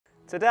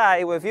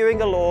Today we're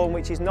viewing a lawn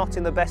which is not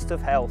in the best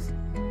of health.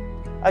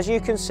 As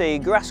you can see,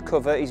 grass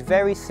cover is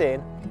very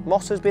thin,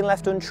 moss has been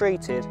left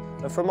untreated,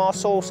 and from our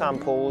soil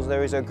samples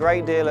there is a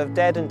great deal of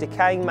dead and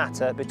decaying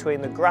matter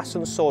between the grass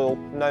and soil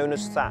known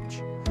as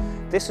thatch.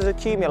 This has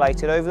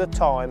accumulated over the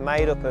time,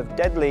 made up of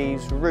dead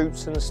leaves,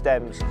 roots and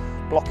stems,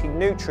 blocking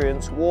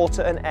nutrients,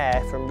 water and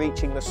air from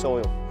reaching the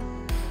soil.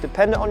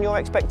 Dependent on your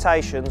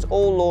expectations,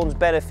 all lawns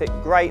benefit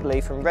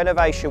greatly from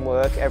renovation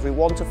work every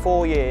 1 to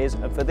 4 years,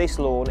 and for this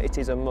lawn it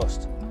is a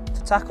must.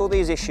 To tackle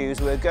these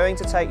issues, we're going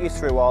to take you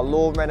through our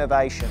lawn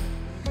renovation.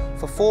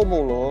 For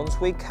formal lawns,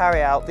 we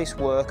carry out this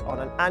work on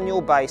an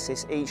annual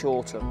basis each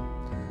autumn.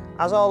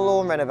 As our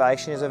lawn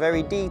renovation is a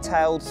very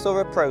detailed,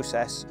 thorough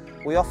process,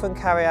 we often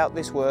carry out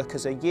this work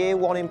as a year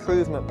 1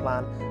 improvement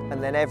plan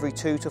and then every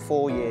 2 to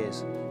 4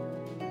 years.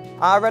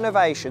 Our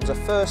renovations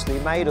are firstly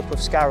made up of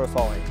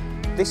scarifying.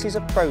 This is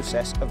a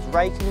process of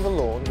raking the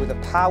lawn with a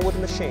powered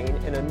machine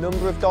in a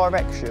number of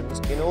directions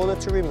in order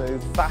to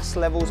remove vast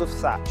levels of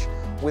thatch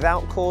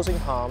without causing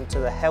harm to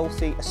the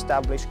healthy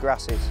established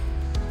grasses.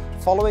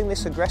 Following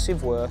this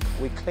aggressive work,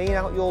 we clean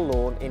out your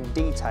lawn in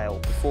detail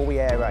before we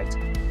aerate.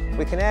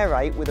 We can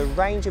aerate with a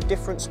range of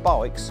different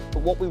spikes,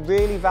 but what we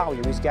really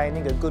value is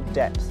gaining a good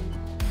depth.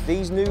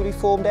 These newly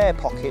formed air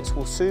pockets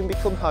will soon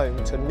become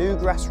home to new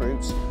grass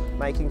roots,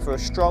 making for a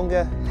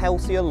stronger,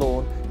 healthier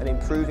lawn and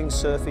improving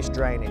surface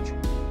drainage.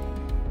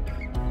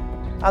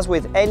 As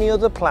with any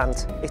other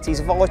plant, it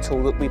is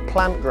vital that we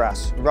plant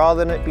grass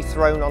rather than it be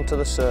thrown onto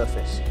the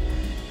surface.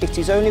 It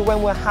is only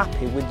when we're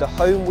happy with the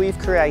home we've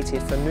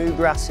created for new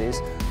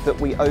grasses that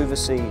we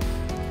overseed.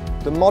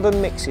 The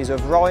modern mixes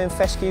of rye and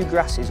fescue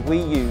grasses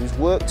we use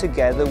work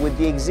together with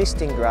the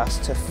existing grass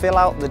to fill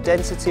out the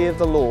density of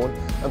the lawn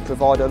and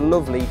provide a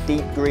lovely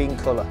deep green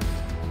colour.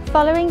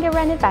 Following a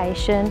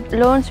renovation,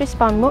 lawns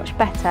respond much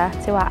better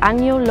to our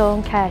annual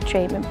lawn care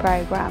treatment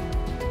programme,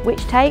 which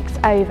takes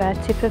over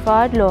to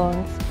provide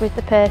lawns with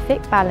the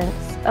perfect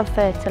balance of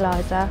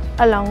fertiliser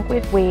along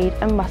with weed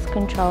and moss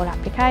control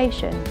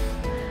applications.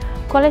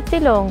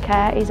 Quality lawn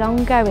care is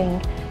ongoing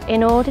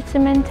in order to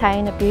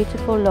maintain a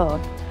beautiful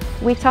lawn.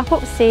 We top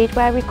up seed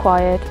where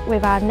required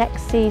with our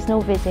next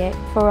seasonal visit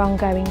for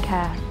ongoing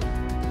care.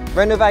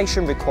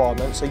 Renovation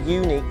requirements are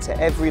unique to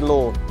every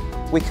lawn.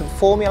 We can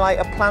formulate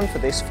a plan for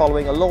this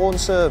following a lawn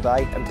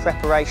survey and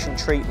preparation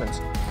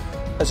treatment.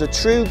 As a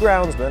true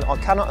groundsman, I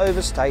cannot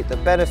overstate the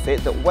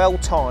benefit that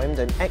well-timed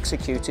and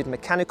executed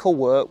mechanical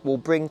work will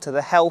bring to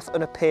the health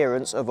and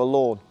appearance of a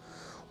lawn.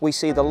 We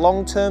see the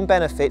long-term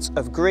benefits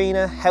of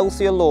greener,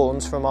 healthier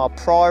lawns from our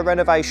prior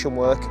renovation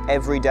work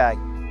every day.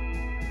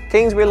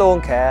 Kingsbury Lawn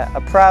Care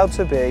are proud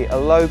to be a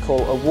local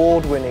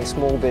award-winning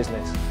small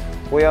business.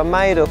 We are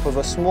made up of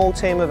a small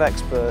team of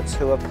experts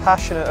who are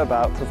passionate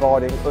about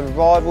providing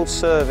unrivaled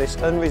service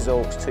and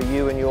results to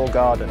you and your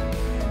garden.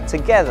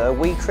 Together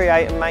we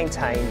create and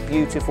maintain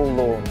beautiful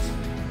lawns.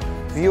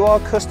 View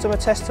our customer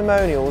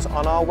testimonials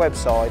on our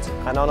website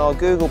and on our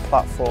Google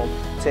platform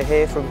to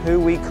hear from who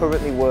we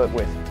currently work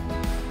with.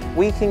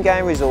 We can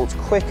gain results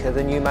quicker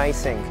than you may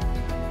think.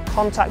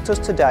 Contact us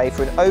today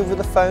for an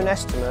over-the-phone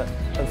estimate,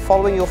 and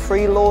following your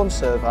free lawn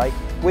survey,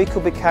 we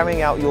could be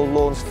carrying out your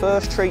lawn's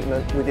first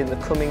treatment within the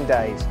coming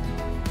days.